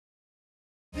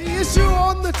issue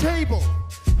on the table.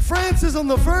 France is on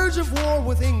the verge of war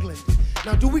with England.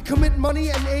 Now, do we commit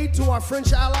money and aid to our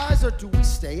French allies, or do we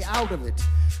stay out of it?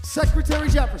 Secretary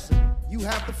Jefferson, you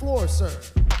have the floor, sir.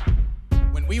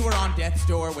 When we were on death's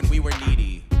door, when we were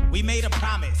needy, we made a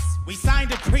promise. We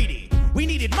signed a treaty. We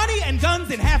needed money and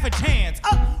guns and half a chance.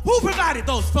 Who provided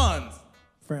those funds?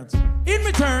 France. In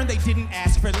return, they didn't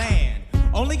ask for land.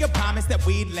 Only a promise that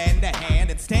we'd lend a hand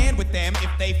and stand with them if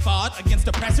they fought against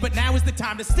oppression. But now is the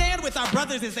time to stand with our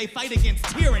brothers as they fight against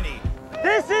tyranny.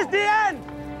 This is the end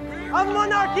of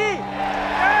monarchy!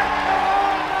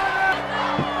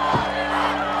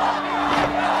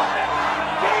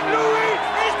 King Louis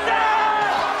is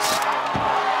dead!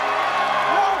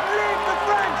 Long live the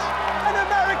French and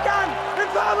American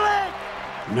Republic!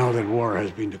 Now that war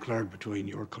has been declared between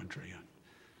your country and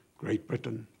Great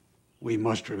Britain, we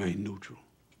must remain neutral.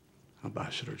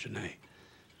 Ambassador Genet.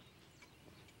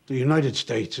 The United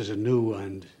States is a new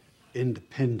and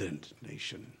independent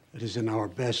nation. It is in our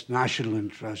best national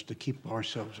interest to keep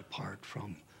ourselves apart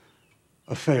from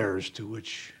affairs to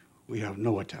which we have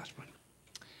no attachment.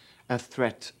 A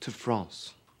threat to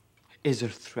France is a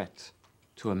threat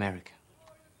to America.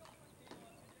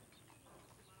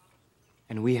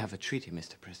 And we have a treaty,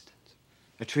 Mr. President.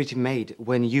 A treaty made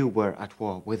when you were at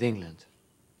war with England.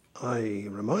 I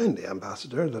remind the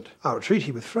ambassador that our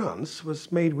treaty with France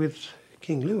was made with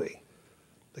King Louis.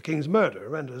 The king's murder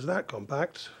renders that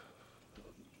compact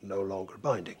no longer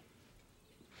binding.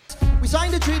 We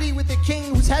signed a treaty with the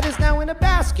king whose head is now in a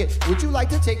basket. Would you like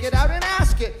to take it out and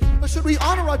ask it? Or should we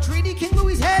honor our treaty, King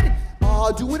Louis's head?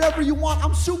 Do whatever you want,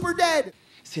 I'm super dead.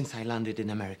 Since I landed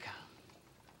in America,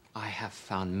 I have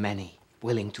found many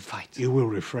willing to fight. You will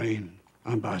refrain,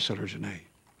 Ambassador Genet,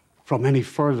 from any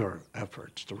further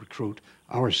efforts to recruit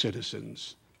our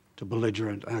citizens to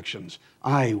belligerent actions.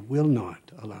 I will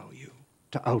not allow you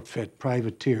to outfit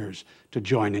privateers to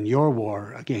join in your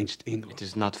war against England. It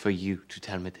is not for you to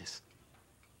tell me this.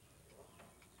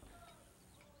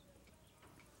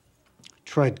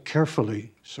 Tread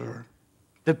carefully, sir.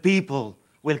 The people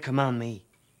will command me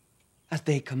as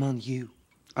they command you.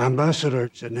 Ambassador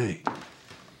Genet.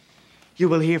 You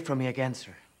will hear from me again,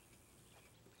 sir.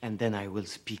 And then I will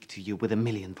speak to you with a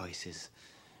million voices,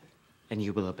 and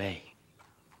you will obey.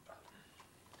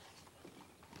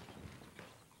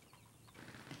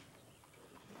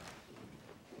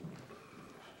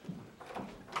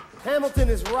 Hamilton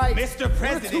is right. Mr.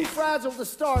 President. We're too fragile to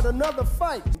start another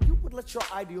fight. You would let your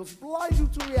ideals blind you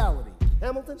to reality.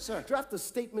 Hamilton, sir, draft a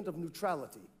statement of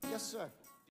neutrality. Yes, sir.